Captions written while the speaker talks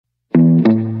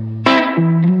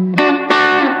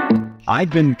I've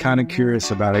been kind of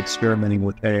curious about experimenting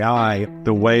with AI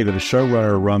the way that a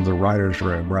showrunner runs a writer's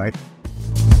room, right?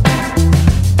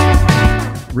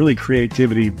 Really,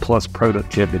 creativity plus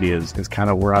productivity is kind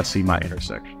of where I see my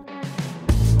intersection.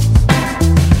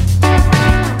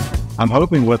 I'm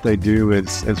hoping what they do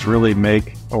is really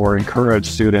make or encourage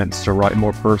students to write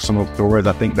more personal stories.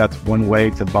 I think that's one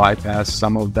way to bypass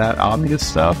some of that obvious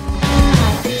stuff.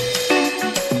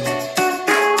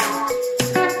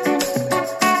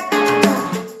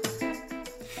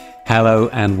 Hello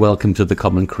and welcome to The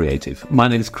Common Creative. My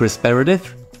name is Chris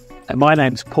Meredith. And my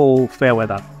name's Paul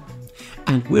Fairweather.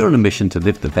 And we're on a mission to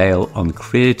lift the veil on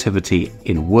creativity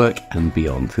in work and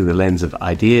beyond through the lens of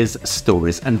ideas,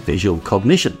 stories and visual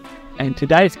cognition. And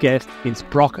today's guest is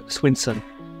Brock Swinson.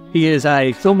 He is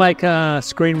a filmmaker,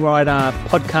 screenwriter,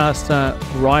 podcaster,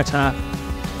 writer,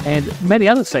 and many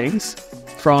other things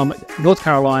from North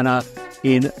Carolina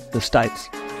in the States.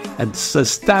 And so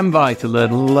stand by to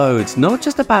learn loads, not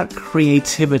just about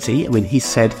creativity. I mean, he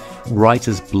said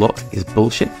writer's block is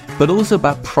bullshit, but also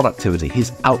about productivity.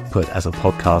 His output as a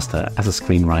podcaster, as a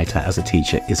screenwriter, as a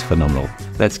teacher is phenomenal.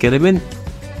 Let's get him in.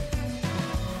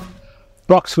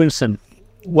 Brock Swinson,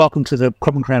 welcome to the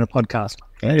Common Creative podcast.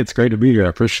 Hey, it's great to be here. I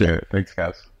appreciate it. Thanks,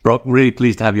 guys. Brock, really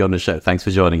pleased to have you on the show. Thanks for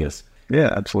joining us.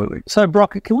 Yeah, absolutely. So,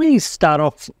 Brock, can we start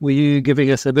off with you giving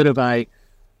us a bit of a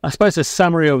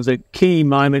summary of the key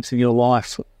moments in your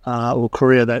life or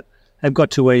career that have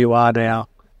got to where you are now?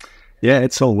 Yeah,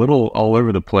 it's a little all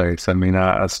over the place. I mean,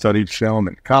 I studied film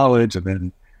in college, and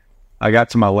then I got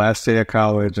to my last day of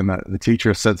college, and the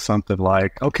teacher said something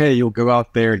like, okay, you'll go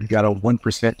out there, and you got a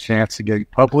 1% chance to get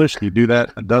published. You do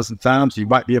that a dozen times, you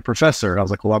might be a professor. And I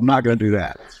was like, well, I'm not going to do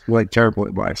that. It's really terrible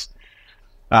advice.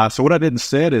 So what I did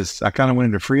instead is I kind of went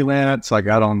into freelance. I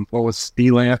got on what was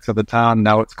Elance at the time.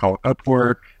 Now it's called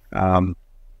Upwork. I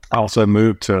also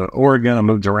moved to Oregon. I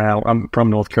moved around. I'm from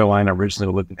North Carolina.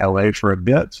 Originally lived in LA for a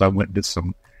bit. So I went and did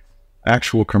some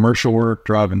actual commercial work,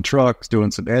 driving trucks,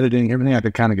 doing some editing, everything I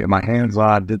could kind of get my hands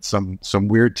on. Did some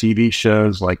weird TV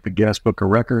shows like the Guinness Book of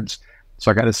Records. So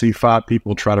I got to see 5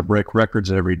 people try to break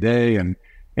records every day and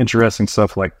interesting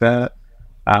stuff like that.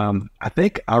 I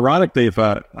think, ironically, if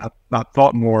I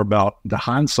thought more about the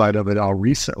hindsight of it all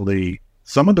recently,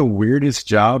 some of the weirdest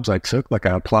jobs I took, like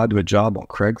I applied to a job on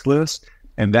Craigslist,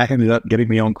 and that ended up getting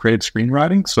me on creative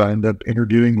screenwriting. So I ended up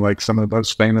interviewing like some of the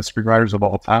most famous screenwriters of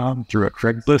all time through a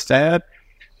Craigslist ad.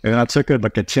 And I took a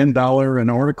 $10 an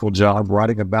article job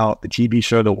writing about the TV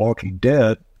show The Walking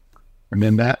Dead. And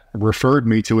then that referred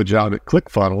me to a job at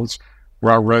ClickFunnels,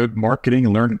 where I wrote marketing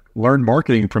and learned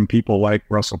marketing from people like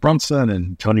Russell Brunson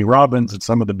and Tony Robbins and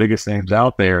some of the biggest names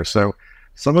out there. So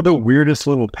some of the weirdest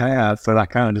little paths that I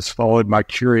kind of just followed my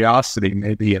curiosity,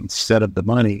 maybe instead of the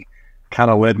money,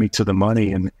 kind of led me to the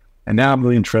money. And now I'm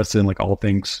really interested in like all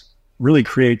things, really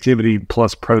creativity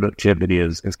plus productivity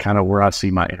is kind of where I see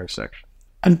my intersection.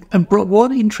 And Brock,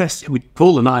 what interests you?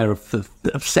 Paul and I are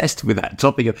obsessed with that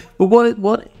topic. But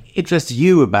what interests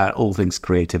you about all things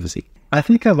creativity? I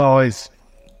think I've always,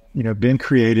 been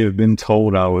creative, been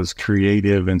told I was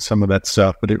creative and some of that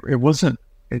stuff, but it wasn't,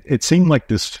 it seemed like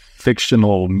this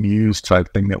fictional muse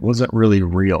type thing that wasn't really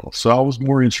real. So I was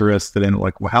more interested in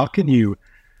like, well, how can you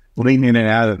lean in and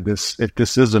out of this? If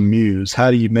this is a muse, how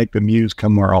do you make the muse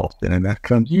come more often? And that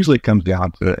usually comes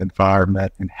down to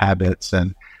environment and habits.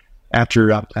 And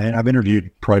after I've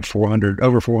interviewed probably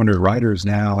over 400 writers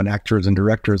now and actors and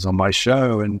directors on my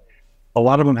show, and a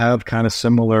lot of them have kind of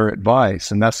similar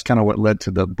advice. And that's kind of what led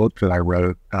to the book that I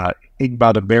wrote, Ink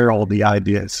by the Barrel. The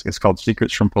idea is called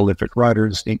Secrets from Prolific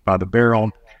Writers, Ink by the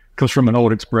Barrel. Comes from an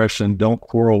old expression, don't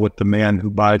quarrel with the man who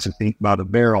buys his ink by the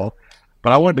barrel.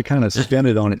 But I wanted to kind of spin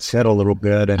it on its head a little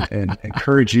bit and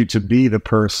encourage you to be the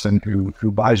person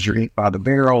who buys your ink by the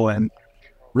barrel and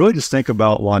really just think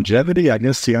about longevity. I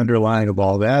guess the underlying of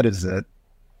all that is that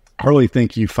I really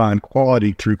think you find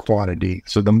quality through quantity.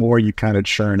 So the more you kind of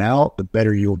churn out, the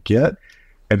better you'll get.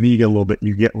 And then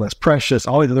you get less precious.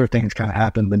 All these other things kind of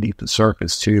happen beneath the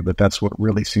surface too, but that's what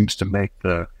really seems to make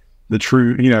the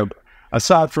true,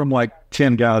 aside from like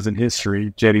 10 guys in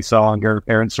history, J.D. Salinger,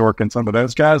 Aaron Sorkin, some of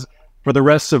those guys, for the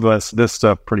rest of us, this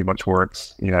stuff pretty much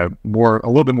works, a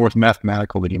little bit more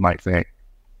mathematical than you might think.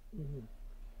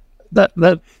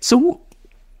 So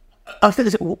I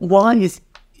think why is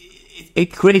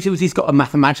creativity's got a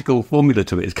mathematical formula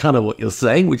to it, is kind of what you're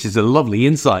saying, which is a lovely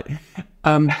insight.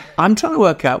 I'm trying to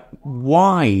work out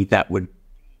why that would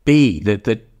be,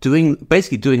 that doing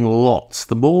lots,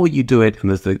 the more you do it, and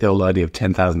there's the whole idea of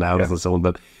 10,000 hours and so on,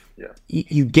 but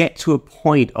you get to a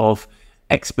point of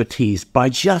expertise by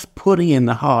just putting in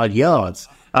the hard yards.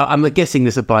 I'm guessing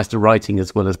this applies to writing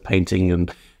as well as painting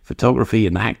and photography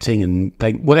and acting and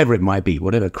whatever it might be,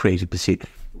 whatever creative pursuit.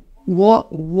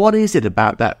 What is it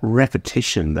about that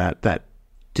repetition, that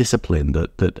discipline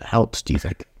that helps, do you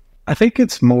think? I think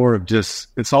it's more of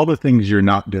it's all the things you're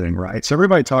not doing, right? So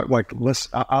everybody talk like,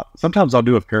 sometimes I'll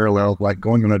do a parallel, like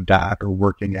going on a diet or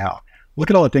working out. Look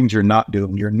at all the things you're not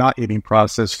doing. You're not eating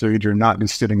processed food. You're not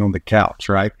just sitting on the couch,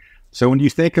 right? So when you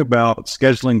think about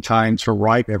scheduling time to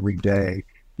write every day,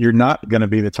 you're not going to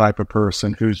be the type of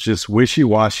person who's just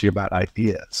wishy-washy about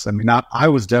ideas. I mean, I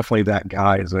was definitely that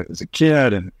guy as a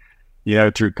kid, and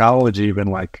through college even.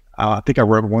 Like, I think I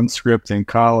wrote one script in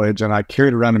college, and I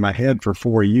carried it around in my head for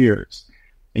 4 years.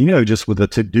 And, just with a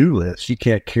to-do list, you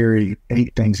can't carry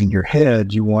 8 things in your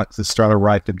head. You want to start to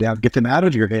write them down, get them out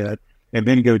of your head, and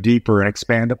then go deeper and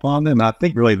expand upon them. And I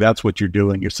think really that's what you're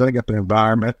doing. You're setting up an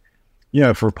environment,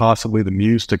 for possibly the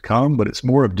muse to come, but it's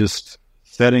more of just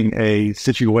setting a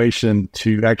situation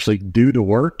to actually do the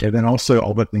work, and then also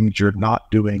all the things you're not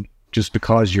doing just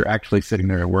because you're actually sitting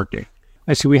there and working.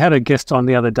 Actually, we had a guest on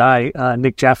the other day,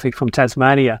 Nick Jaffe from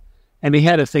Tasmania, and he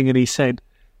had a thing, and he said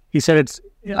it's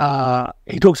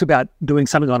he talks about doing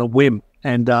something on a whim,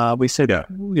 and we said,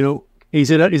 he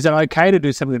said, is it okay to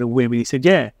do something on a whim? And he said,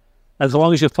 yeah, as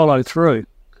long as you follow through.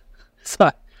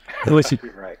 So,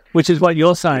 which is what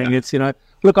you're saying. Yeah. It's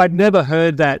look, I'd never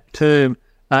heard that term,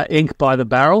 ink by the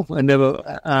barrel. I never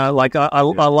I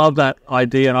love that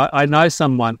idea, and I know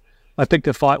someone. I picked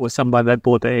a fight with somebody that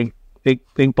bought the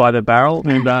ink by the barrel,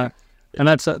 and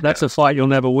that's a fight you'll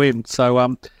never win. So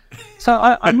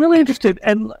I'm really interested.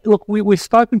 And look, we've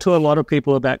spoken to a lot of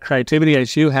people about creativity,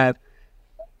 as you have,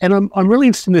 and I'm really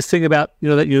interested in this thing about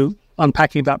that you're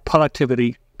unpacking about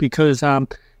productivity, because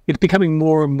it's becoming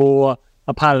more and more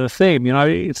a part of the theme.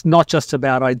 It's not just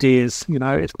about ideas.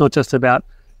 It's not just about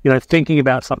thinking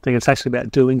about something. It's actually about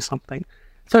doing something.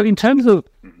 So in terms of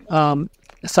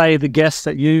say the guests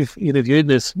that you've interviewed,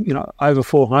 there's over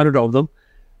 400 of them.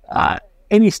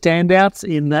 Any standouts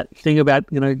in that thing about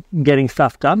getting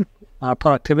stuff done,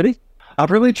 productivity? I've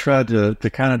really tried to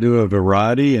kind of do a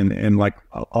variety, and like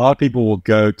a lot of people will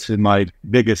go to my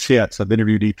biggest hits. I've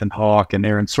interviewed Ethan Hawke and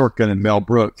Aaron Sorkin and Mel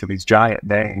Brooks, and these giant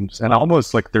names, and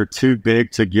almost like they're too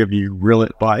big to give you real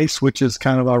advice, which is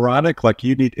kind of ironic. Like,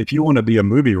 if you want to be a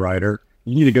movie writer,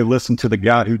 you need to go listen to the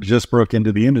guy who just broke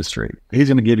into the industry. He's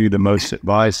going to give you the most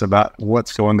advice about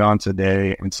what's going on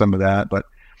today and some of that. But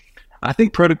I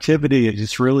think productivity is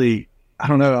just really, I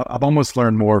don't know, I've almost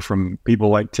learned more from people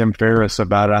like Tim Ferriss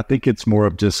about it. I think it's more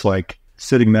of just like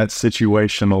sitting that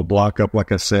situational block up,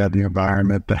 like I said, the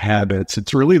environment, the habits.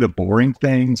 It's really the boring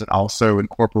things, and also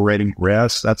incorporating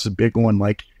rest. That's a big one.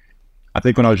 Like, I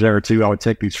think when I was there too, I would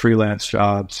take these freelance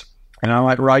jobs, and I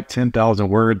might write 10,000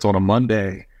 words on a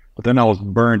Monday, but then I was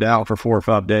burned out for 4 or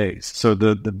 5 days. So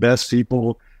the best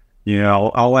people,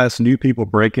 I'll ask new people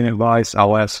breaking advice.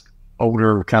 I'll ask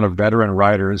older kind of veteran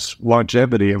writers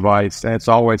longevity advice, and it's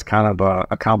always kind of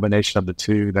a combination of the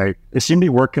two. They seem to be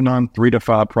working on 3 to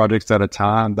 5 projects at a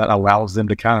time that allows them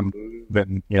to kind of move.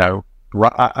 And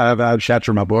I have a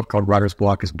chapter in my book called "Writer's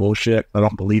Block is Bullshit." I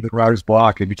don't believe in writer's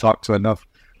block. If you talk to enough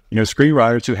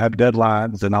screenwriters who have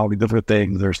deadlines and all the different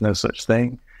things, there's no such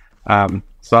thing.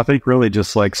 So I think really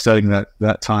just like setting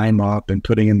that time up and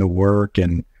putting in the work,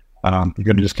 and you're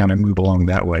going to just kind of move along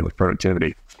that way with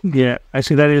productivity. Yeah,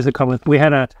 actually, that is a common. We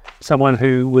had someone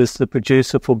who was the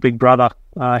producer for Big Brother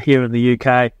here in the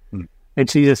UK, and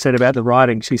she just said about the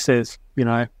writing. She says,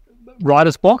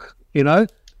 writer's block. Yeah,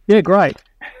 great.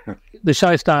 The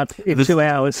show starts in 2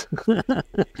 hours.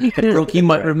 Brooke, you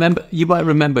might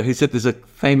remember who said there's a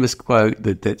famous quote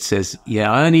that says,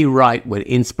 "Yeah, I only write when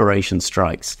inspiration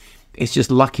strikes. It's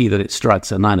just lucky that it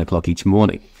strikes at 9 o'clock each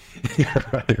morning."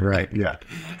 Right. Yeah.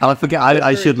 I forget.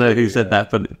 I should know who said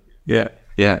that, but yeah.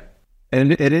 Yeah.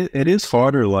 And it is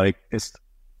harder. Like, it's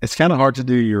kind of hard to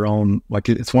do your own, like,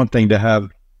 it's one thing to have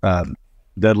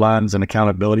deadlines and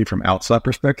accountability from outside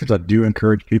perspectives. I do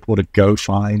encourage people to go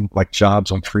find like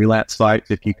jobs on freelance sites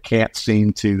if you can't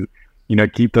seem to,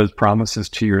 keep those promises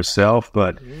to yourself.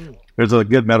 But there's a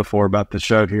good metaphor about the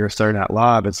show here, Saturday Night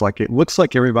Live. It's like, it looks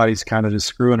like everybody's kind of just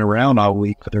screwing around all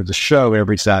week, but there's a show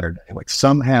every Saturday. Like,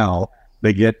 somehow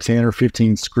they get 10 or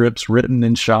 15 scripts written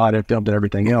and shot and filmed and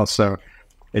everything else. So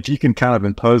if you can kind of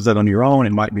impose that on your own,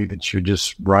 it might be that you're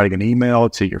just writing an email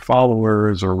to your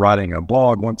followers or writing a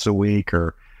blog once a week.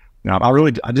 Or,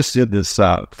 I just did this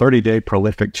 30-day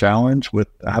prolific challenge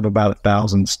I have about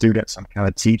 1,000 students I'm kind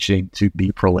of teaching to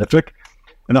be prolific.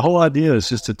 And the whole idea is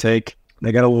just they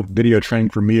got a little video training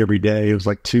for me every day. It was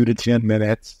like 2 to 10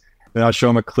 minutes. Then I'll show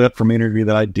them a clip from an interview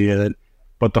that I did.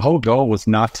 But the whole goal was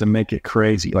not to make it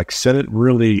crazy, like set it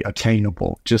really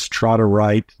attainable. Just try to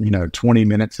write, 20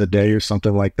 minutes a day or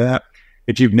something like that.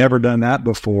 If you've never done that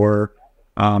before,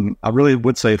 I really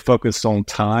would say focus on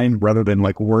time rather than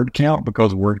like word count,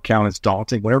 because word count is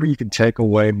daunting. Whenever you can take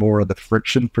away more of the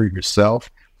friction for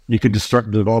yourself, you can just start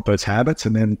to develop those habits.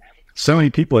 And then so many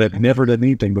people that have never done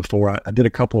anything before. I did a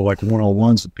couple of like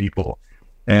one-on-ones with people,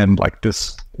 and like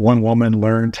this one woman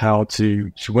learned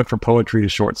she went from poetry to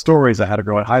short stories. I had a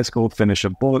girl at high school finish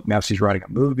a book. Now she's writing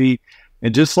a movie,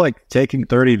 and just like taking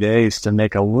 30 days to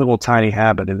make a little tiny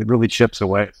habit, and it really chips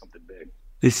away at something big.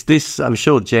 This I'm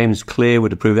sure James Clear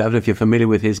would approve. I don't know if you're familiar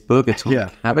with his book,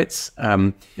 Atomic Habits.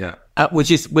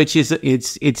 Which is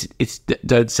it's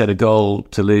don't set a goal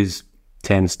to lose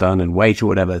 10 stone and weight or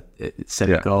whatever. Set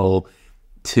a goal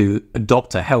to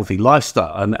adopt a healthy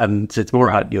lifestyle, and it's more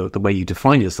about the way you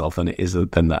define yourself than it is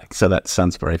than that. So that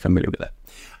sounds very familiar with that.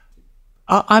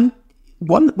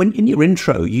 When in your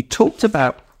intro you talked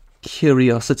about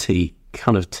curiosity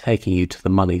kind of taking you to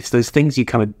the money. So those things you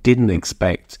kind of didn't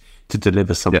expect to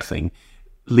deliver something,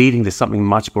 leading to something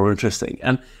much more interesting.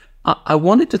 And I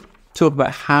wanted to talk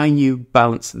about how you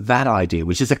balance that idea,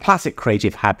 which is a classic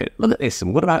creative habit. Look at this,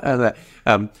 and what about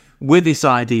with this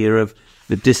idea of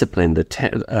the discipline, the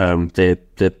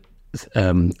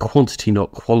quantity,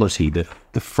 not quality,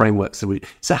 the frameworks.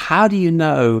 So how do you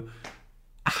know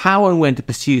how and when to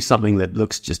pursue something that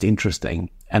looks just interesting,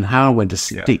 and how and when to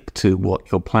stick to what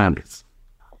your plan is?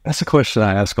 That's a question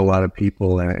I ask a lot of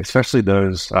people, and especially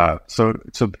those. So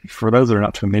for those that are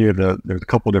not familiar, there's a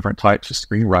couple different types of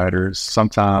screenwriters.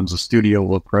 Sometimes a studio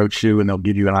will approach you and they'll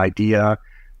give you an idea.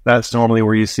 That's normally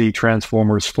where you see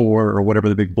Transformers 4 or whatever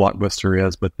the big blockbuster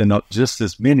is. But then just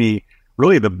as many,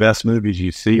 really the best movies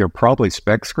you see are probably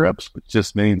spec scripts, which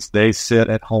just means they sit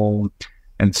at home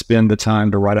and spend the time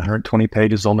to write 120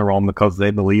 pages on their own because they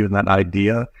believe in that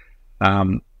idea.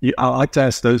 I like to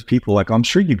ask those people, like, I'm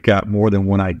sure you've got more than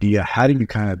one idea. How do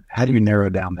you narrow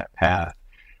down that path?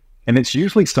 And it's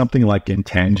usually something like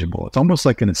intangible. It's almost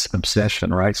like an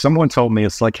obsession, right? Someone told me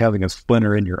it's like having a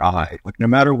splinter in your eye. Like no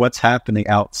matter what's happening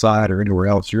outside or anywhere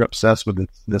else, you're obsessed with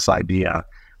this idea.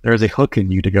 There's a hook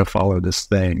in you to go follow this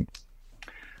thing.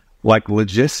 Like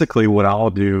logistically, what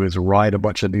I'll do is write a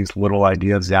bunch of these little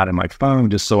ideas down in my phone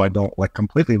just so I don't like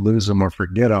completely lose them or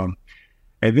forget them.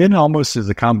 And then almost as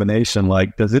a combination,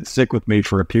 like, does it stick with me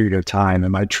for a period of time?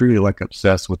 Am I truly like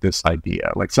obsessed with this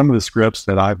idea? Like some of the scripts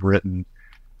that I've written,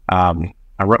 I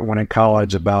wrote one in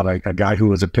college about a guy who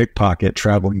was a pickpocket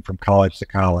traveling from college to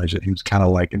college. And he was kind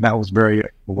of like, and that was very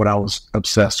what I was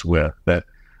obsessed with. That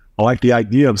I liked the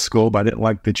idea of school, but I didn't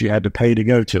like that you had to pay to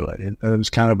go to it. And it was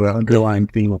kind of an underlying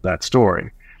theme of that story.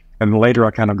 And later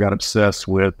I kind of got obsessed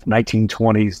with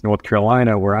 1920s North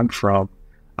Carolina, where I'm from.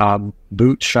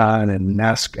 Boot shine and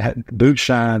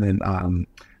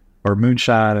or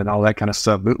moonshine and all that kind of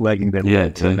stuff, bootlegging that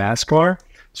led to NASCAR.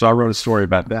 So I wrote a story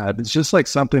about that. It's just like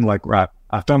something like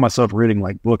I found myself reading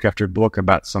like book after book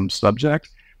about some subject,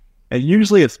 and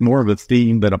usually it's more of a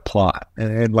theme than a plot.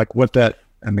 And like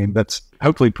that's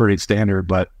hopefully pretty standard,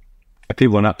 but if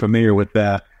people are not familiar with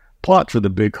that, plots are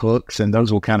the big hooks, and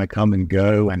those will kind of come and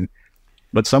go.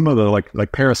 But some of the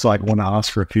like Parasite won an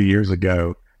Oscar a few years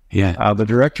ago. Yeah, the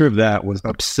director of that was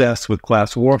obsessed with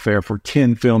class warfare for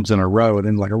 10 films in a row, and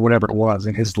then or whatever it was,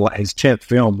 and his 10th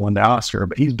film won the Oscar.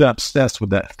 But he's been obsessed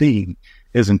with that theme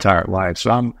his entire life.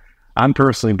 So I'm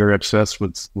personally very obsessed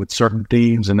with certain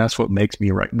themes, and that's what makes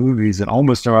me write movies. And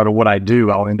almost no matter what I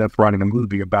do, I'll end up writing a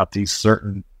movie about these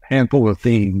certain handful of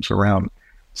themes around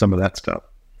some of that stuff.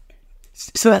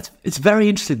 So it's very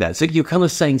interesting that. So you're kind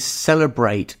of saying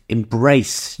celebrate,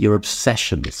 embrace your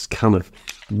obsessions, kind of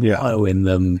wallow in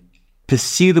them,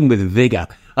 pursue them with vigor.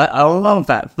 I love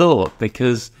that thought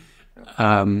because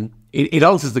it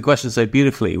answers the question so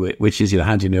beautifully, which is,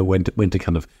 how do you know when to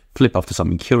kind of flip off to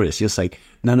something curious? You'll say,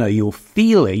 no, you'll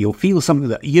feel it. You'll feel something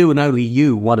that you and only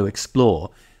you want to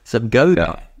explore. So go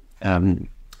there.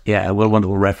 What a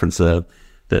wonderful reference that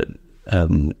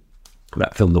film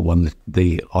that won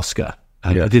the Oscar.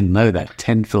 I didn't know that.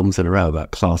 10 films in a row about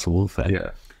class warfare.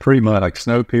 Yeah, pretty much. Like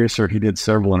Snowpiercer, he did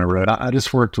several in a row. I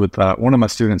just worked with one of my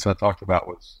students I talked about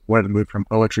wanted to move from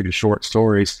poetry to short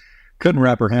stories. Couldn't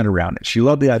wrap her hand around it. She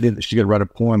loved the idea that she could write a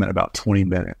poem in about 20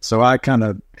 minutes. So I kind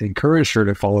of encouraged her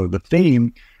to follow the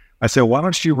theme. I said, why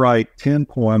don't you write 10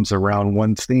 poems around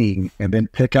one theme and then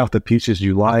pick out the pieces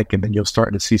you like, and then you'll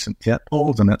start to see some tent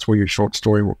poles, and that's where your short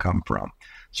story will come from.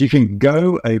 So you can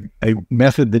go a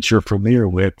method that you're familiar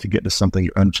with to get to something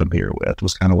you're unfamiliar with,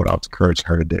 was kind of what I was encouraging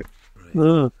her to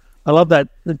do. I love that,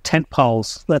 the tent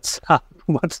poles. That's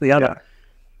what's the other.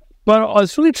 But I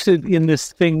was really interested in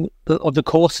this thing of the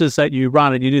courses that you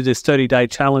run, and you do this 30-day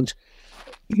challenge.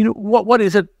 What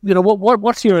is it?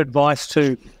 What's your advice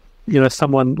to,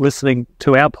 someone listening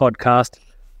to our podcast?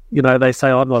 They say,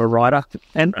 I'm not a writer.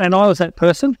 And I was that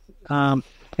person. And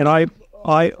I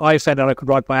found out I could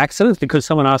write by accident because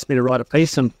someone asked me to write a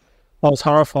piece and I was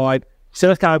horrified. He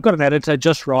said, okay, I've got an editor,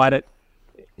 just write it.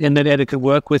 And then editor could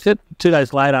work with it. 2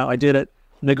 days later, I did it.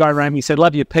 And the guy rang me and said,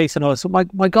 love your piece. And I was,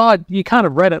 my God, you can't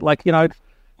have read it. It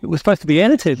was supposed to be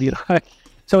edited,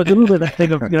 So it's a little bit of that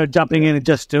thing of, jumping in and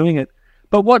just doing it.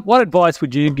 But what advice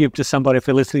would you give to somebody if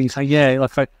they're listening and saying, yeah,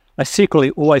 I secretly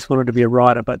always wanted to be a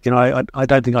writer, but, I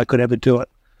don't think I could ever do it.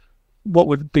 What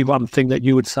would be one thing that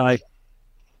you would say?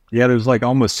 Yeah, there's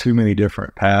almost too many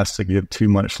different paths to give too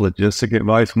much logistic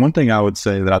advice. One thing I would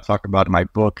say that I talk about in my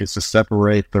book is to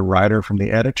separate the writer from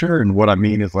the editor. And what I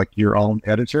mean is your own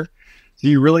editor. So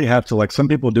you really have to, some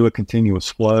people do a continuous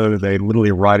flow. They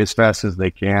literally write as fast as they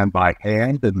can by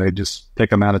hand, and they just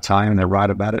take amount of time and they write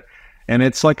about it. And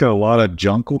it's a lot of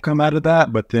junk will come out of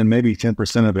that, but then maybe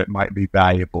 10% of it might be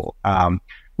valuable.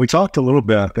 We talked a little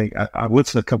bit, I think, I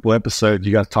listened to a couple episodes.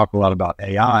 You guys talk a lot about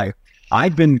AI.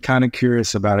 I've been kind of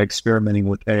curious about experimenting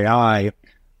with AI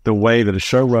the way that a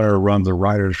showrunner runs a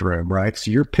writer's room, right?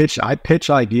 So I pitch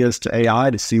ideas to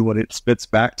AI to see what it spits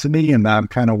back to me, and I'm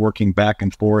kind of working back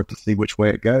and forth to see which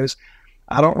way it goes.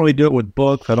 I don't really do it with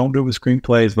books. I don't do it with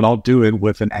screenplays, but I'll do it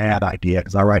with an ad idea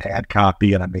because I write ad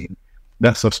copy, and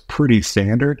that stuff's pretty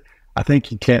standard. I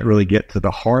think you can't really get to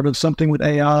the heart of something with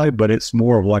AI, but it's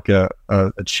more of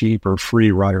a cheap or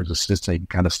free writer's assistant you can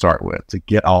kind of start with to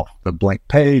get off the blank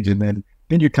page, and then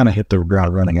you kind of hit the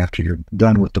ground running after you're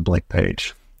done with the blank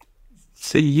page.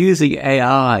 So using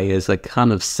AI as a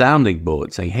kind of sounding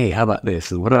board, saying, hey, how about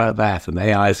this? And what about that? And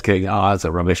AI is going, that's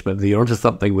a rubbish, but you're onto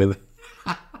something with...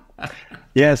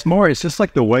 Yeah, it's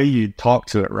just the way you talk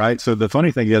to it, right? So the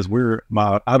funny thing is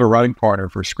I have a writing partner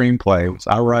for screenplays.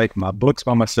 I write my books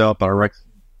by myself, but I write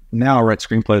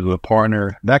screenplays with a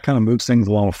partner. That kind of moves things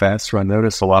along faster. I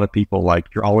notice a lot of people,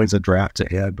 you're always a draft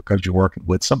ahead because you're working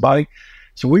with somebody.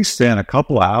 So we spent a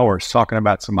couple of hours talking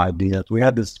about some ideas. We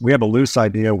have a loose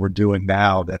idea we're doing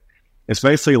now that it's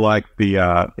basically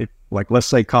let's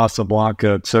say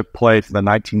Casablanca took place in the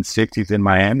 1960s in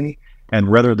Miami. And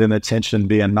rather than attention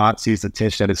being Nazis,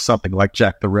 attention is something like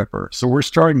Jack the Ripper. So we're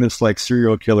starting this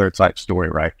serial killer type story,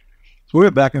 right? So we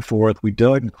went back and forth. We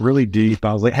dug really deep.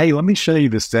 I was like, hey, let me show you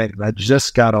this thing I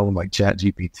just got on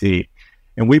ChatGPT.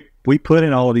 And we put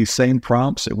in all of these same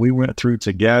prompts that we went through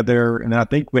together. And I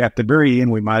think at the very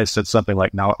end, we might have said something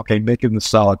like, now, okay, make him the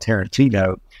solid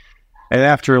Tarantino. And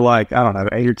after 8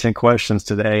 or 10 questions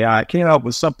to the AI, it came out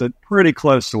with something pretty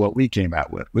close to what we came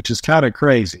out with, which is kind of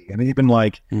crazy. And even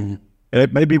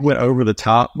it maybe went over the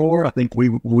top more. I think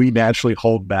we naturally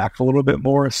hold back a little bit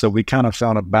more. So we kind of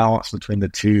found a balance between the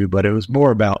two, but it was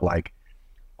more about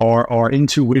our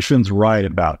intuition's right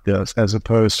about this, as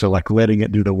opposed to letting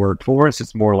it do the work for us.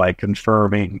 It's more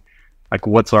confirming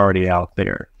what's already out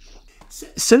there. So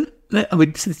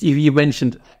since you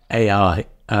mentioned AI,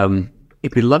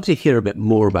 if we'd love to hear a bit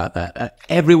more about that.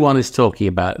 Everyone is talking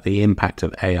about the impact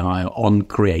of AI on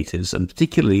creators, and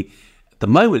particularly at the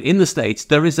moment in the States,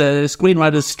 there is a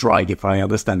screenwriters' strike, if I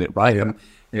understand it right.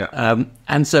 Yeah.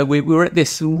 And so we were at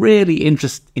this really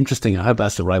interesting, I hope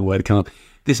that's the right word to come up,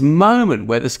 this moment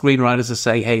where the screenwriters are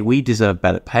saying, hey, we deserve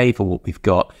better pay for what we've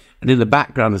got. And in the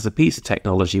background there's a piece of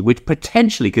technology which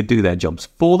potentially could do their jobs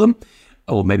for them,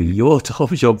 or maybe your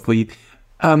top job for you.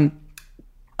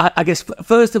 I guess,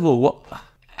 first of all,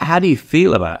 how do you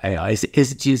feel about AI?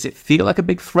 Does it feel like a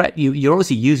big threat? You're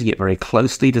obviously using it very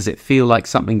closely. Does it feel like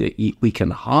something that we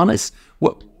can harness?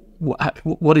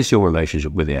 What is your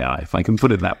relationship with AI, if I can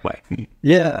put it that way?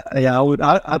 Yeah.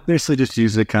 I basically just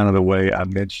use it kind of the way I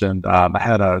mentioned. I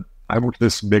worked with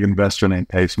this big investor named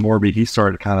Pace Morby. He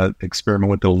started kind of experimenting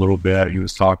with it a little bit. He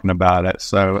was talking about it.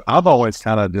 So I've always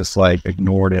kind of just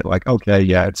ignored it. Okay,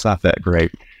 yeah, it's not that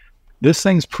great. This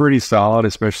thing's pretty solid,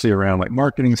 especially around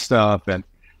marketing stuff. And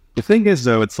the thing is,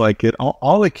 though, it's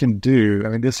all it can do. I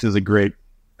mean, this is a great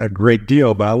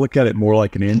deal, but I look at it more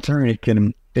like an intern. It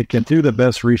can do the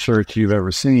best research you've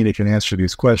ever seen. It can answer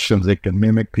these questions. It can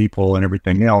mimic people and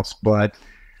everything else, but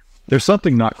there's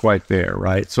something not quite there,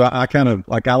 right? So I kind of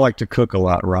I like to cook a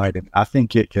lot, right? And I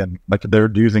think it can,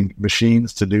 they're using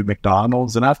machines to do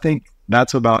McDonald's, and I think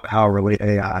that's about how I relate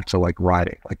AI to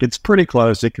writing. It's pretty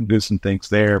close. It can do some things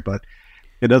there, but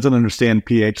it doesn't understand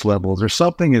pH levels, or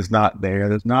something is not there.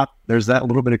 There's that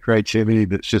little bit of creativity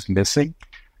that's just missing.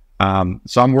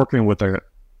 So I'm working with a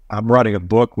I'm writing a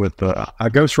book with, I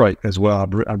ghostwrite as well.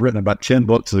 I've written about 10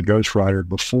 books as a ghostwriter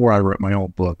before I wrote my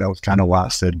own book. That was kind of why I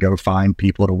said, go find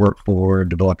people to work for,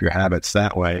 develop your habits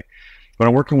that way. But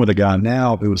I'm working with a guy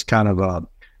now who was kind of a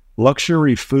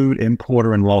luxury food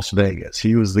importer in Las Vegas.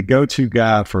 He was the go-to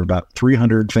guy for about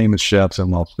 300 famous chefs in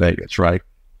Las Vegas, right?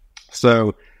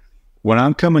 So when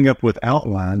I'm coming up with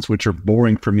outlines, which are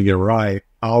boring for me to write,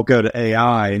 I'll go to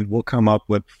AI and we'll come up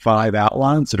with 5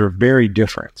 outlines that are very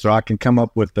different. So I can come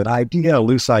up with an idea, a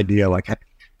loose idea, like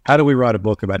how do we write a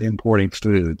book about importing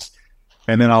foods?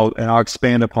 And then I'll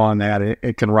expand upon that.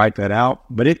 It can write that out,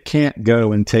 but it can't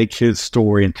go and take his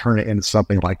story and turn it into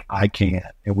something like I can.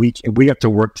 And we have to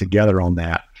work together on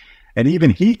that. And even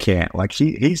he can't. Like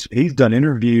he's done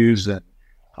interviews and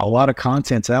a lot of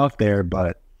content's out there,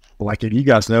 but like if you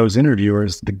guys know as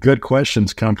interviewers, the good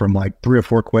questions come from like 3 or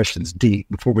 4 questions deep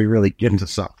before we really get into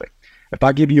something. If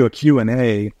I give you a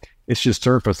Q&A, it's just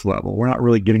surface level. We're not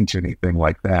really getting to anything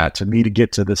like that. To me, to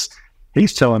get to this,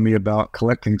 he's telling me about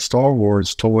collecting Star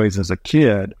Wars toys as a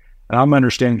kid, and I'm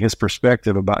understanding his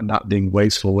perspective about not being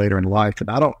wasteful later in life.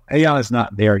 And AI is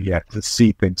not there yet to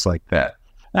see things like that.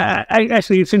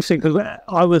 Actually, it's interesting because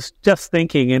I was just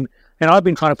thinking, and I've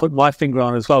been trying to put my finger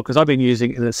on it as well because I've been using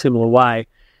it in a similar way.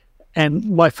 And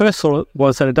my first thought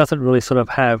was that it doesn't really sort of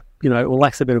have, it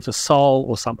lacks a bit of a soul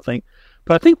or something.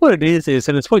 But I think what it is,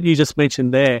 and it's what you just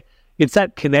mentioned there, it's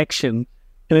that connection.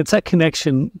 And it's that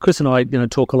connection. Chris and I,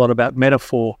 talk a lot about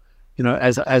metaphor,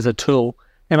 as a tool.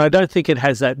 And I don't think it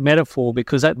has that metaphor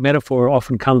because that metaphor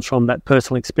often comes from that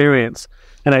personal experience.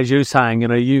 And as you're saying,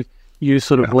 you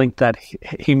sort of linked that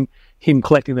him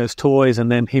collecting those toys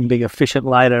and then him being efficient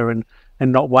later and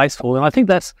not wasteful. And I think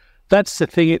that's the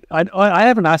thing. I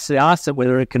haven't asked it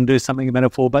whether it can do something in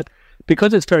metaphor, but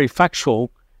because it's very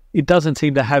factual, it doesn't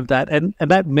seem to have that. And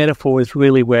that metaphor is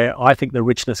really where I think the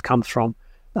richness comes from.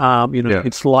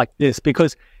 It's like this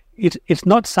because it's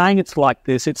not saying it's like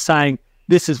this. It's saying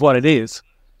this is what it is.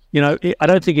 I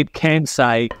don't think it can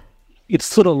say it's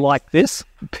sort of like this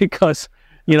because,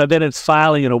 then it's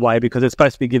failing in a way because it's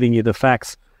supposed to be giving you the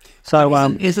facts. So,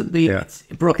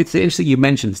 Brock, it's interesting you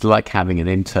mentioned it's like having an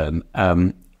intern.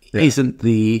 Isn't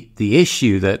the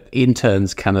issue that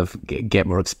interns kind of get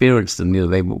more experienced and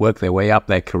they work their way up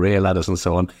their career ladders and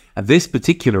so on. And this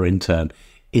particular intern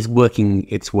is working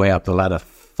its way up the ladder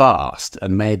fast,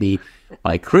 and maybe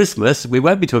by Christmas we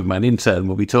won't be talking about an intern.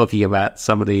 We'll be talking about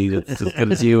somebody that's as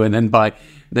good as you, and then by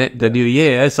the new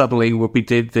year, suddenly we'll be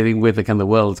dealing with the kind of the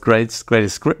world's greatest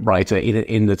script writer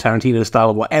in the Tarantino style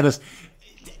or whatever.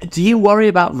 Do you worry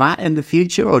about that in the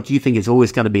future, or do you think it's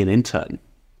always going to be an intern?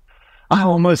 I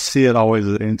almost see it always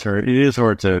as an intern. It is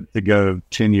hard to go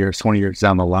 10 years, 20 years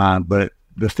down the line. But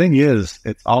the thing is,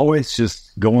 it's always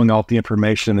just going off the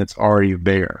information that's already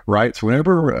there, right? So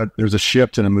whenever there's a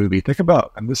shift in a movie, think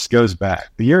about, and this goes back,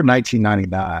 the year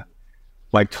 1999,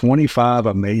 like 25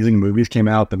 amazing movies came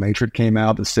out. The Matrix came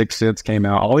out. The Sixth Sense came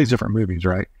out. All these different movies,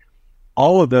 right?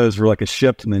 All of those were like a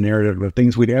shift in the narrative of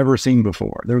things we'd ever seen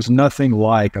before. There was nothing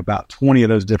like about 20 of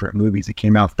those different movies that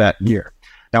came out that year.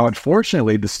 Now,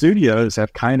 unfortunately, the studios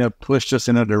have kind of pushed us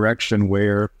in a direction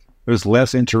where there's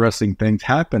less interesting things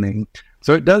happening.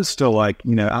 So it does still I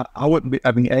wouldn't be,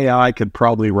 AI could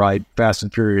probably write Fast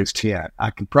and Furious 10.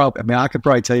 I could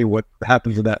probably tell you what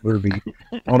happens in that movie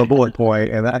on a bullet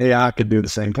point, and that AI could do the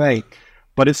same thing.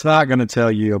 But it's not going to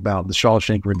tell you about the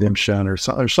Shawshank Redemption or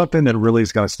something that really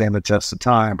is going to stand the test of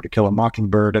time, or To Kill a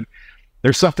Mockingbird. And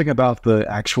there's something about the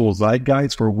actual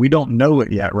zeitgeist where we don't know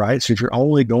it yet, right? So if you're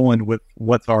only going with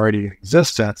what's already in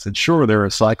existence, and sure, there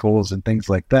are cycles and things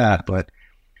like that, but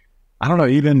I don't know,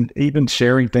 even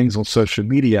sharing things on social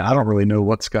media, I don't really know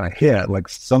what's going to hit. Like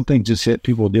something just hit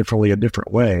people differently a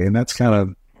different way. And that's kind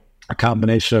of a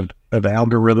combination of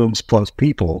algorithms plus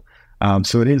people.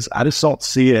 So it is, I just don't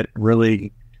see it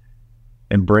really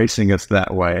embracing us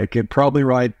that way. It could probably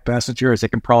write Fast and Furious. It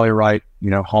can probably write,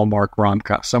 Hallmark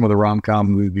rom-com, some of the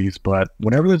rom-com movies. But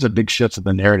whenever there's a big shift in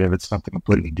the narrative, it's something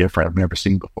completely different I've never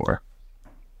seen before.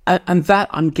 And that,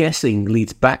 I'm guessing,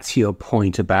 leads back to your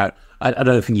point about, I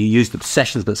don't think you used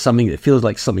obsessions, but something that feels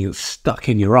like something that's stuck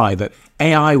in your eye, that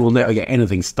AI will never get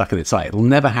anything stuck in its eye. It'll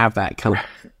never have that kind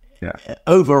of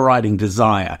overriding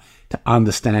desire to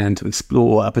understand, to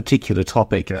explore a particular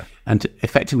topic, and to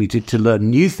effectively to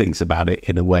learn new things about it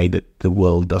in a way that the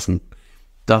world doesn't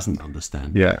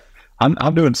understand. Yeah.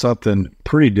 I'm doing something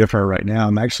pretty different right now.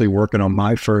 I'm actually working on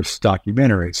my first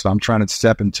documentary, so I'm trying to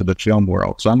step into the film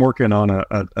world. So I'm working on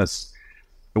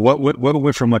what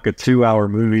went from like a 2-hour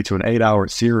movie to an 8-hour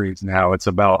series now. It's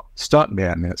about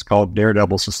stuntmen, and it's called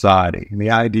Daredevil Society. And the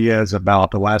idea is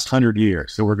about the last 100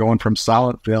 years. So we're going from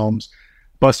silent films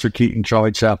Buster Keaton,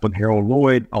 Charlie Chaplin, Harold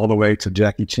Lloyd, all the way to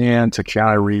Jackie Chan, to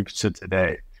Keanu Reeves, to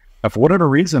today. For whatever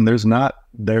reason, there's not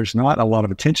a lot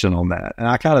of attention on that. And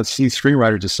I kind of see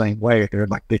screenwriters the same way. They're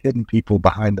like the hidden people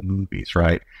behind the movies,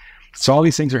 right? So all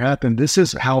these things are happening. This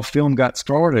is how film got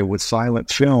started, with silent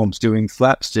films doing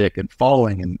slapstick and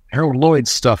falling. And Harold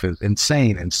Lloyd's stuff is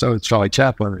insane. And so is Charlie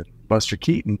Chaplin and Buster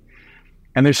Keaton.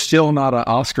 And there's still not an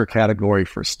Oscar category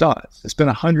for stunts. It's been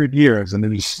 100 years and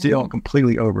it's still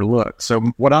completely overlooked. So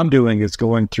what I'm doing is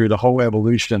going through the whole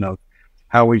evolution of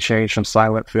how we change from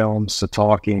silent films to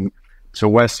talking to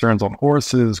Westerns on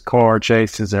horses, car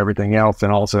chases, everything else,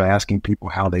 and also asking people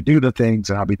how they do the things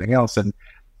and everything else. And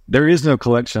there is no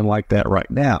collection like that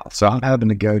right now. So I'm having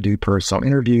to go do personal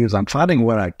interviews. I'm finding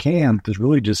what I can. There's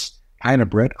really just kind of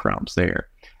breadcrumbs there.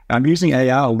 I'm using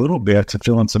AI a little bit to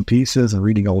fill in some pieces and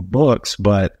reading old books,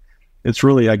 but it's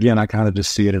really, again, I kind of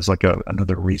just see it as like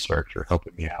another researcher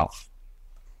helping me out.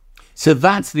 So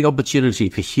that's the opportunity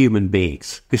for human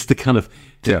beings, is to kind of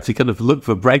look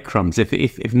for breadcrumbs.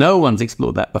 If no one's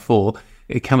explored that before,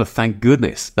 it kind of, thank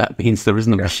goodness, that means there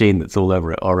isn't a machine that's all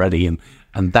over it already, and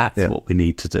that's what we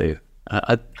need to do.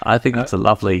 I think that's a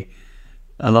lovely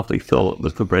thought,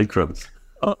 look for breadcrumbs.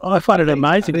 I find it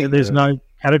amazing that there's no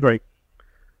category.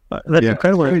 That's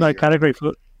incredible. There's no category for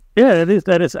it. Yeah, it is.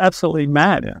 That is absolutely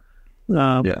mad.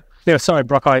 Yeah. Sorry,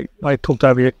 Brock. I talked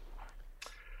over you.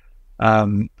 I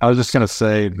was just going to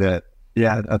say that.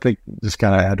 Yeah, I think just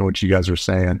kind of add to what you guys were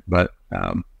saying, but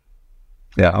I'll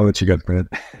let you go, Brad.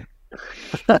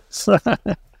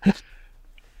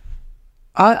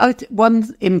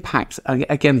 One impact.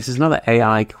 Again, this is another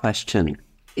AI question.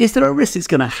 Is there a risk it's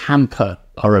going to hamper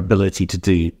our ability to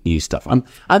do new stuff?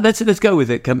 Let's go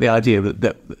with it. The idea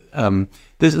that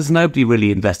there's nobody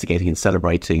really investigating and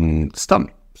celebrating stunt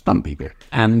people,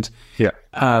 and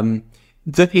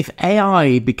that if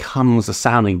AI becomes a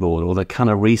sounding board or the kind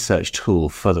of research tool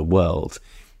for the world,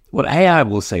 what AI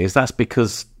will say is that's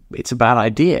because it's a bad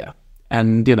idea,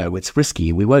 and it's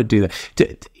risky. We won't do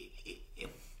that.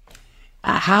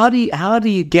 How do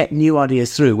you get new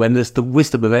ideas through when there's the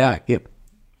wisdom of AI? Yep.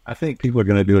 I think people are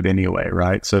going to do it anyway,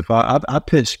 right? So if I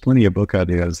pitched plenty of book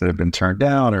ideas that have been turned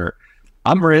down, or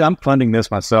I'm funding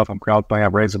this myself. I'm crowdfunding.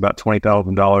 I've raised about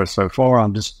 $20,000 so far.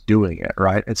 I'm just doing it,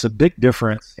 right? It's a big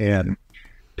difference in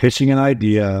pitching an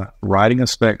idea, writing a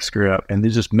spec script, and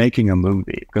then just making a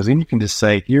movie. Because then you can just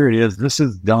say, here it is. This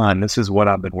is done. This is what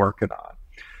I've been working on.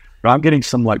 But I'm getting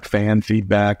some like fan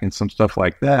feedback and some stuff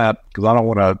like that because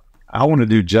I want to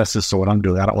do justice to what I'm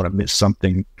doing. I don't want to miss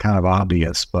something kind of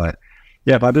obvious, but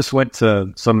yeah, if I just went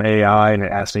to some AI and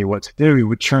it asked me what to do, it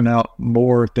would churn out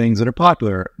more things that are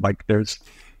popular. Like there's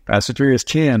Fast and Furious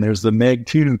 10, there's the Meg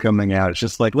 2 coming out. It's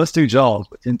just like, let's do Jaws,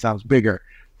 but 10 times bigger.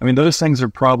 I mean, those things are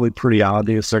probably pretty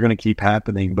obvious. They're going to keep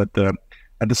happening. But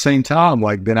at the same time,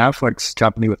 like Ben Affleck's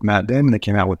company with Matt Damon that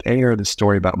came out with Air, the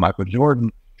story about Michael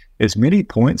Jordan, as many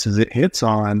points as it hits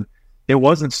on, it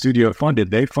wasn't studio funded.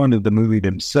 They funded the movie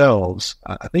themselves.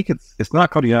 I think it's not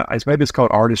called, maybe it's called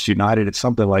Artists United. It's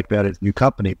something like that. It's a new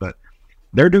company, but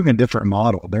they're doing a different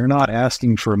model. They're not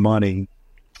asking for money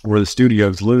where the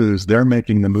studios lose. They're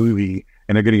making the movie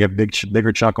and they're getting a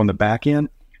bigger chunk on the back end.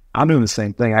 I'm doing the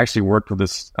same thing. I actually worked with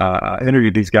this,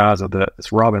 interviewed these guys at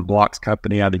this Robin Block's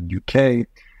company out of the UK.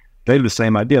 They do the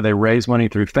same idea. They raise money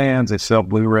through fans. They sell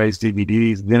Blu-rays,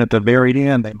 DVDs. Then at the very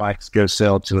end, they might go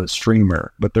sell to a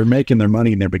streamer. But they're making their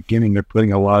money in their beginning. They're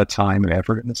putting a lot of time and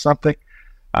effort into something.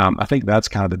 I think that's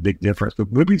kind of the big difference.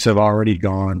 But movies have already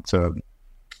gone to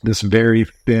this very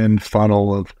thin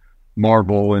funnel of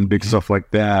Marvel and big stuff like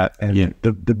that. And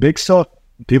the big stuff,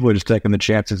 people are just taking the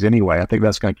chances anyway. I think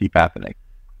that's going to keep happening.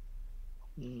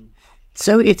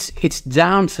 So it's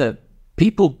down to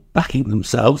people backing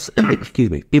themselves. Excuse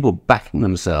me, people backing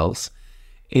themselves.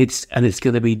 It's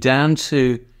going to be down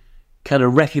to kind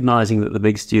of recognizing that the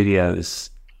big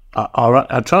studios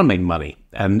are trying to make money,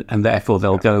 and therefore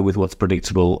they'll go with what's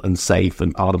predictable and safe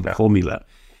and part of the formula.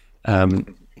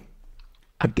 Again,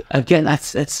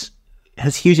 that's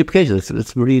has huge implications.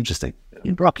 It's really interesting.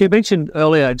 Brock, you mentioned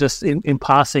earlier, just in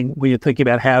passing, when you're thinking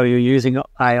about how you're using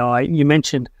AI, you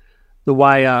mentioned the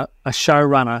way a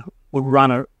showrunner would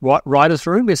run a writer's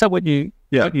room. Is that what you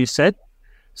said?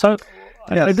 So,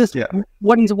 what is that?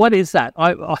 What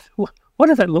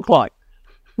does that look like?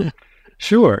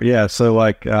 Sure. Yeah. So,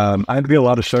 like, I interview a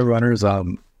lot of showrunners.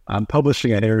 I'm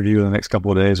publishing an interview in the next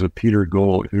couple of days with Peter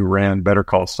Gould, who ran Better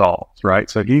Call Saul. Right.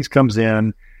 So he comes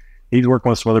in. He's working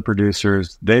with some other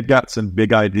producers. They've got some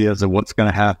big ideas of what's going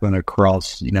to happen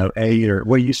across, 8 or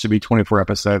what used to be 24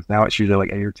 episodes. Now it's usually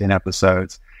like 8 or 10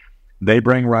 episodes. They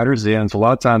bring writers in. So a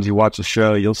lot of times you watch a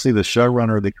show, you'll see the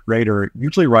showrunner, the creator,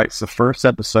 usually writes the first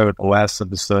episode, the last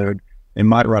episode, and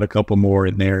might write a couple more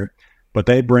in there. But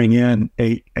they bring in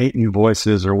eight new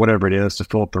voices or whatever it is to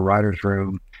fill up the writer's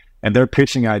room. And they're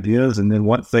pitching ideas. And then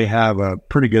once they have a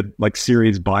pretty good like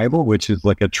series Bible, which is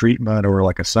like a treatment or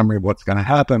like a summary of what's going to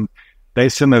happen, they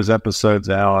send those episodes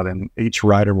out, and each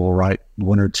writer will write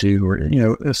one or two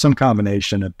or, some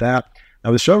combination of that.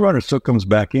 Now, the showrunner still comes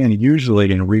back in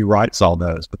usually and rewrites all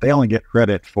those, but they only get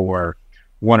credit for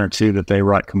one or two that they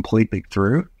write completely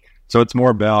through. So it's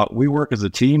more about, we work as a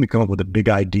team to come up with the big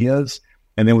ideas,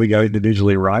 and then we go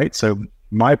individually write. So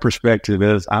my perspective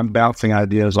is I'm bouncing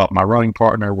ideas off my writing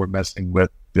partner. We're messing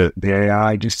with the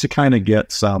AI just to kind of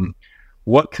get some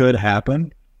what could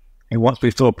happen. And once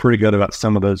we feel pretty good about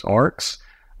some of those arcs,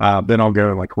 then I'll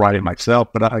go like write it myself.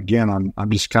 But again,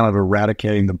 I'm just kind of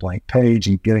eradicating the blank page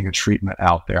and getting a treatment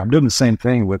out there. I'm doing the same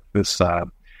thing with this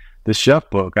chef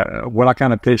book. What I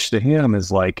kind of pitched to him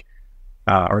is like,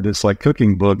 or this like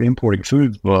cooking book, importing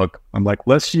foods book. I'm like,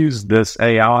 let's use this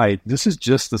AI. This is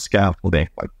just the scaffolding.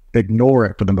 Like, ignore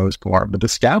it for the most part. But the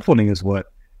scaffolding is what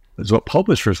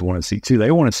publishers want to see too.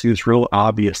 They want to see this real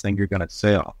obvious thing you're going to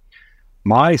sell.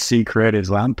 My secret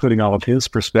is I'm putting all of his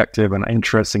perspective and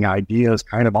interesting ideas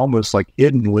kind of almost like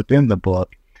hidden within the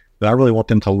book that I really want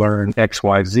them to learn X,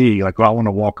 Y, Z. Like, well, I want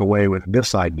to walk away with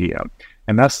this idea.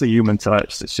 And that's the human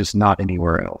touch. It's just not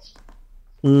anywhere else.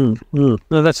 No,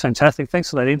 that's fantastic. Thanks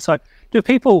for that insight.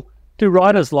 Do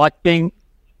writers like being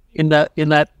in the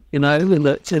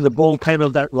ball game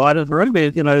of that writer's room?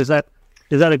 Is that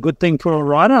a good thing for a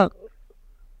writer?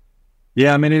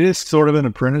 Yeah, I mean, it is sort of an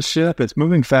apprenticeship. It's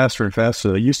moving faster and faster.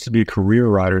 There used to be career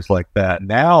writers like that.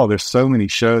 Now there's so many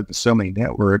shows and so many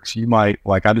networks. You might,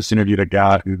 like, I just interviewed a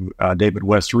guy who, David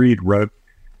West Reed, wrote.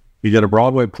 He did a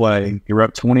Broadway play. He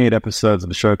wrote 28 episodes of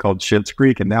a show called Schitt's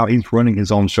Creek, and now he's running his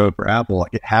own show for Apple.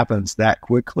 Like, it happens that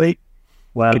quickly.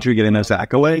 Wow. You're getting those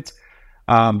accolades.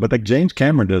 But like James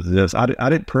Cameron does this. I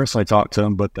didn't personally talk to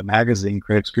him, but the magazine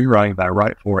Creative Screenwriting that I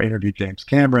write for interviewed James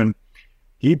Cameron.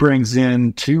 He brings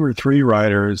in 2 or 3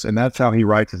 writers, and that's how he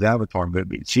writes his Avatar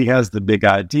movies. He has the big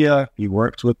idea. He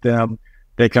works with them.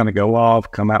 They kind of go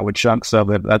off, come out with chunks of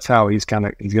it. That's how he's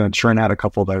going to churn out a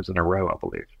couple of those in a row, I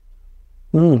believe.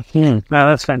 No,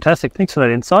 that's fantastic. Thanks for that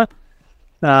insight.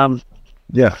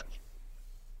 Yeah.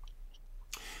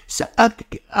 So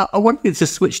I wanted to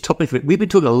switch topics a bit. We've been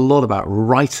talking a lot about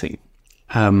writing.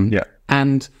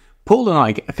 And Paul and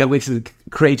I go into the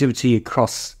creativity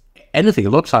across anything. A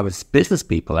lot of times it's business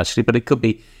people, actually, but it could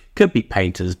be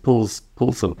painters. Paul's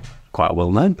quite a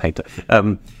well-known painter.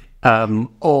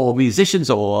 Or musicians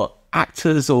or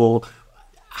actors, or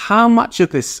how much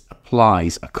of this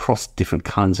applies across different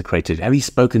kinds of creativity? Have you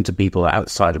spoken to people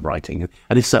outside of writing?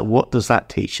 And if so, what does that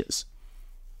teach us?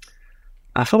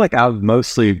 I feel like I've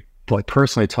mostly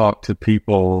personally talked to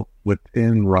people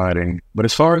within writing, but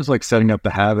as far as like setting up the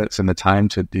habits and the time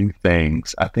to do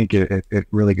things, I think it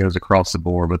really goes across the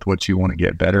board with what you want to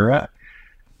get better at.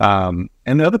 And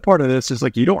the other part of this is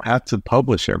like, you don't have to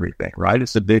publish everything, right?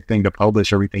 It's a big thing to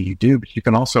publish everything you do, but you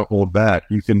can also hold back.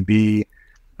 You can be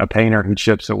a painter who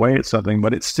chips away at something,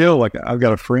 but it's still like, I've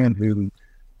got a friend who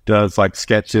does like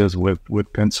sketches with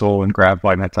pencil and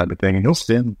graphite and that type of thing, and he'll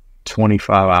spend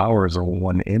 25 hours on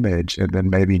one image and then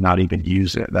maybe not even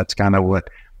use it. That's kind of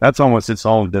that's almost its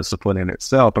own discipline in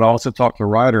itself. But I also talk to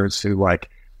writers who like,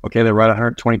 okay, they write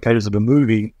 120 pages of a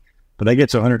movie, but they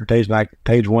get to 100 page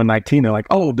 119. They're like,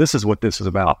 oh, this is what this is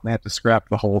about. They have to scrap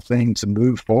the whole thing to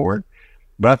move forward.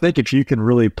 But I think if you can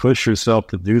really push yourself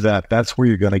to do that, that's where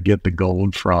you're going to get the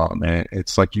gold from. And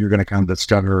it's like you're going to kind of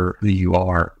discover who you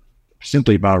are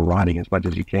simply by writing as much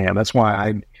as you can. That's why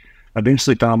I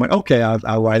eventually found, like, okay,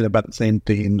 I write about the same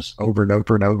themes over and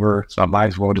over and over, so I might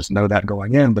as well just know that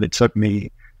going in. But it took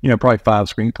me, probably 5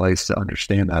 screenplays to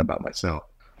understand that about myself.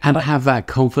 And have that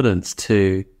confidence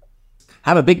to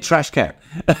have a big trash can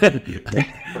and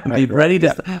be ready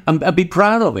to and be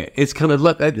proud of it. It's kind of,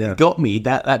 look, it got me,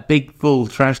 that big full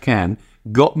trash can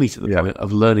got me to the point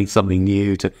of learning something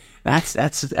new.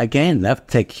 That's again, that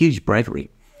take huge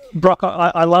bravery. Brock,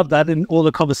 I love that in all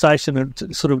the conversation,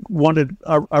 and sort of wandered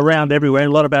around everywhere, a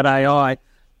lot about AI.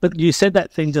 But you said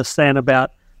that thing just then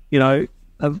about,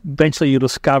 eventually you'll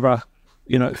discover,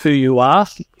 who you are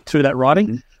through that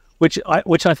writing, which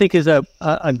I think is a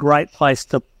great place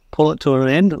to pull it to an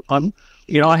end.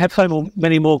 I have so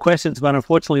many more questions, but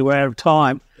unfortunately we're out of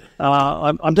time.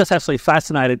 I'm just absolutely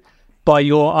fascinated by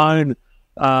your own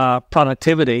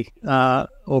productivity,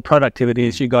 or productivity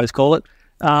as you guys call it.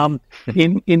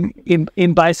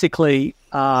 In basically,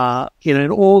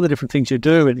 in all the different things you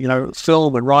do, and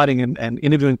film and writing and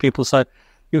interviewing people. So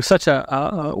you're such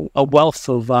a wealth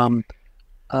of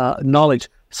knowledge.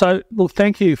 So, well,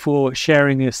 thank you for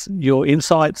sharing your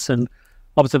insights and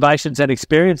observations and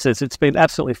experiences. It's been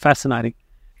absolutely fascinating.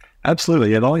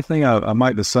 Absolutely. And the only thing I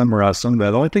might, to summarize some of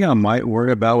that, the only thing I might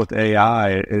worry about with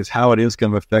AI is how it is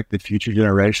going to affect the future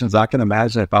generations. I can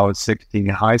imagine if I was 16 in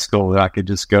high school that I could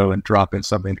just go and drop in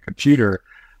something in the computer.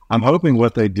 I'm hoping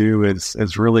what they do is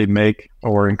really make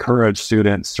or encourage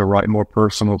students to write more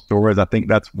personal stories. I think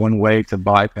that's one way to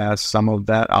bypass some of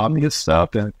that obvious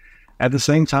stuff. And at the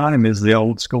same time, is the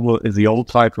old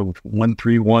type of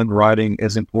 1-3-1 writing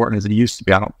as important as it used to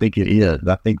be? I don't think it is.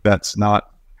 I think that's not.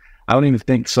 I don't even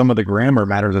think some of the grammar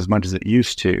matters as much as it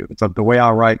used to. It's like the way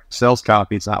I write sales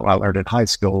copy is not what I learned in high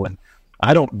school. And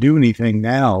I don't do anything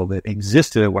now that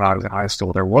existed when I was in high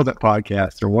school. There wasn't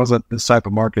podcasts. There wasn't this type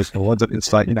of market. There wasn't this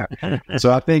type,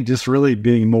 So I think just really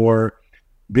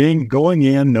going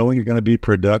in, knowing you're going to be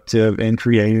productive and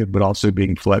creative, but also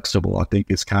being flexible, I think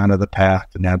is kind of the path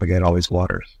to navigate all these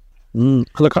waters.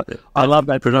 Look, I love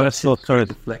that.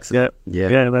 Productive, flexible.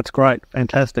 Yeah, that's great.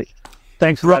 Fantastic.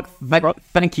 Thanks, Rob.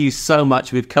 Thank you so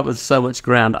much. We've covered so much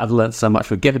ground. I've learned so much.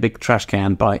 We'll get a big trash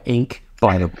can, buy ink,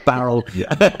 by the barrel.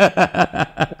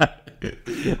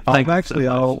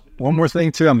 One more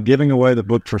thing too. I'm giving away the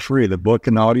book for free, the book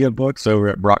and audiobooks over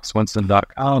at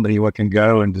brockswinson.com. Anyone can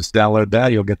go and just download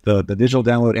that. You'll get the digital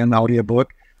download and the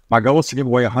audiobook. My goal is to give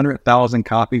away 100,000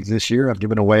 copies this year. I've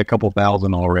given away a couple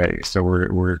thousand already, so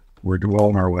we're well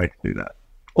on our way to do that.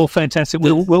 Well, fantastic.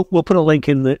 We'll put a link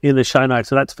in the show notes,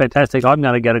 so that's fantastic. I'm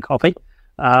going to get a copy.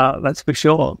 That's for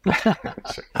sure.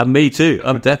 And me too.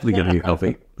 I'm definitely going to get a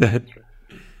copy.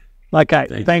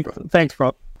 Okay. Thanks,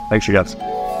 Rob. Thanks, you guys.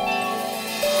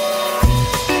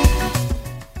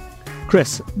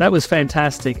 Chris, that was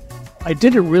fantastic. I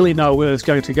didn't really know where it was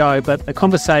going to go, but a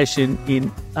conversation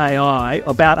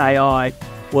about AI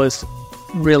was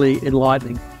really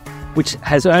enlightening, which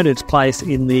has earned its place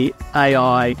in the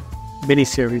AI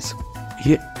miniseries.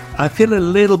 Yeah, I feel a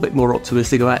little bit more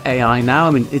optimistic about AI now.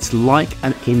 I mean, it's like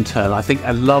an intern. I think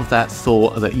I love that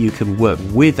thought that you can work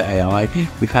with AI.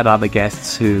 We've had other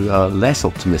guests who are less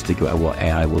optimistic about what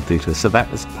AI will do to us, so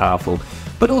that was powerful.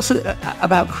 But also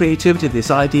about creativity,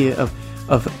 this idea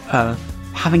of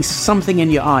having something in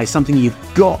your eye, something you've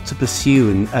got to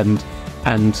pursue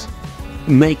and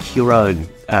make your own.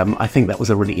 I think that was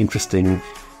a really interesting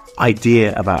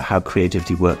idea about how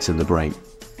creativity works in the brain.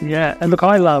 Yeah, and look,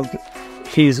 I loved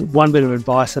his one bit of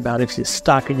advice about if you're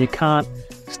stuck and you can't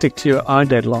stick to your own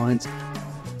deadlines,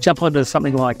 jump onto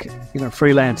something like,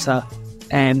 Freelancer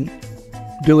and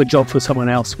do a job for someone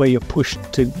else where you're pushed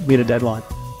to meet a deadline.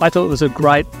 I thought it was a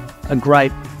great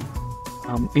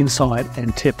insight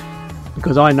and tip,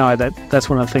 because I know that's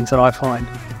one of the things that I find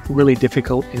really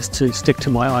difficult is to stick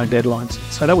to my own deadlines.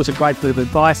 So that was a great bit of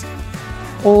advice.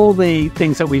 All the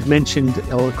things that we've mentioned,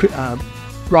 or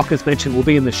Brock has mentioned, will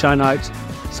be in the show notes,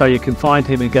 so you can find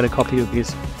him and get a copy of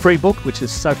his free book, which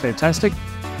is so fantastic.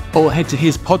 Or head to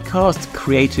his podcast,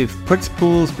 Creative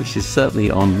Principles, which is certainly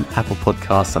on Apple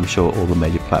Podcasts, I'm sure all the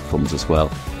major platforms as well.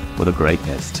 What a great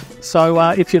guest. So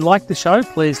if you like the show,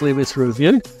 please leave us a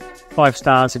review. 5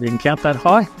 stars if you can count that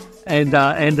high, and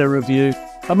a review.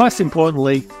 But most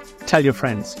importantly, tell your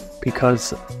friends,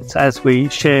 because it's as we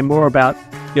share more about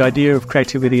the idea of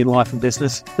creativity in life and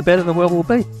business, the better the world will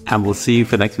be. And we'll see you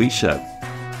for next week's show.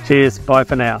 Cheers. Bye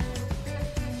for now.